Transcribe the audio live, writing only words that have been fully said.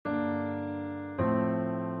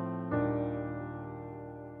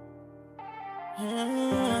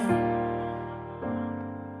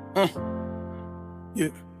Yeah.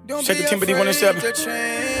 Second Timothy 1:7.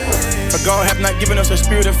 But God hath not given us a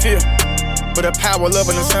spirit of fear, but a power, love,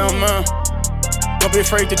 and a sound mind. Don't be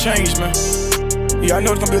afraid to change, man. Yeah, I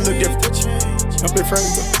know it's gonna be a little different. Don't be afraid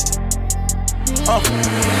though.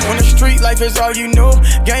 When the street life is all you know,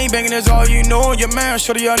 gang banging is all you know, your man,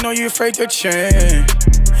 shorty, I know you're afraid to change.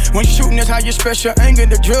 When shooting is how you express your anger,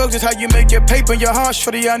 the drugs is how you make your paper, your heart,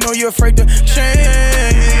 shorty, I know you're afraid to change.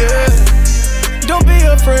 Yeah. Don't be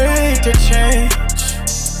afraid to change.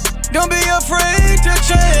 Don't be afraid to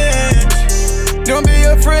change. Don't be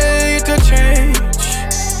afraid to change.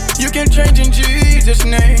 You can change in Jesus'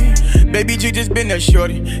 name. Baby G just been that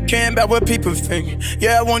shorty, caring about what people think.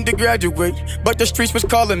 Yeah, I wanted to graduate, but the streets was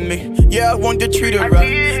calling me. Yeah, I wanted to treat her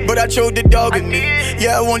right, but I chose the dog in me.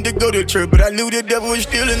 Yeah, I wanted to go to church, but I knew the devil was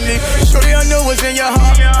stealing me. Shorty, I know what's in your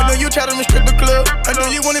heart. I know you tried to strip the club. I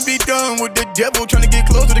know you wanna be done with the devil, trying to get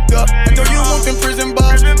close to the God. I know you want them prison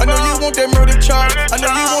bars. I know you want that murder charge. I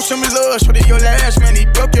know you want some love. Shorty, your last man, he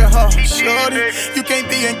broke your heart. Shorty, you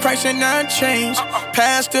can't be in Christ and not change.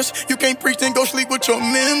 Pastors, you can't preach and go sleep with your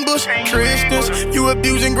members. Christians, you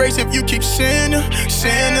abusing grace if you keep sinning.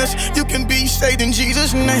 Sinners, you can be saved in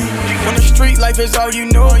Jesus' name. When the street life is all you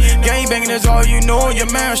know, gang banging is all you know, your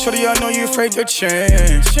man, shorty, I know you're afraid to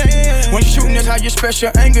change. When shooting is how you express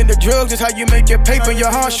your anger, the drugs is how you make your paper, your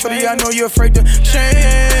heart, shorty, I know you're afraid to change.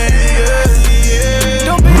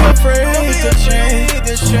 Don't be afraid to change.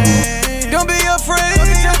 Don't be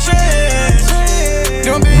afraid to change.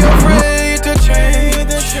 Don't be afraid to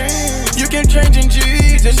change. You can change in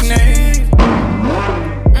Jesus' name.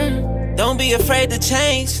 Don't be afraid to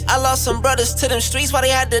change. I lost some brothers to them streets, why they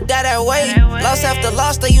had to die that way. Lost after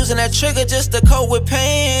loss, they using that trigger just to cope with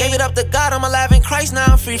pain. Gave it up to God, I'm alive in Christ, now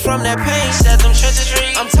I'm free from that pain. Set them trenches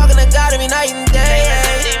free. I'm talking to God every night and day.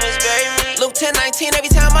 Luke 10:19 every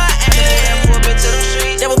time I aim.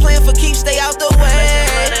 They were playing for keeps, stay out the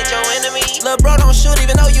way. Lil' bro, don't shoot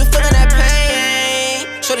even though you feeling that pain.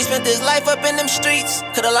 Shorty spent his life up in them streets,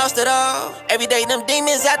 could've lost it all. Every day them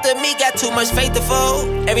demons after me, got too much faith to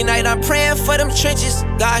fold. Every night I'm praying for them trenches,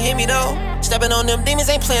 God hear me though. Stepping on them demons,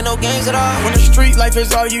 ain't playing no games at all. When the street life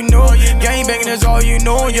is all you know, gang banging is all you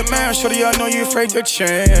know, your man, shorty, I know you're afraid to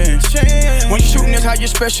change. When shooting is how you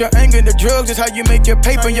express your anger, the drugs is how you make your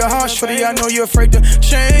paper, your heart, shorty, I know you're afraid to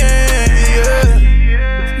change.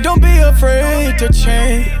 Don't be afraid to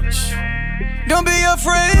change. Don't be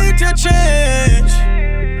afraid to change.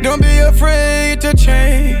 Don't be afraid to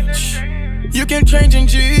change. You can change in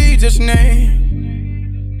Jesus' name.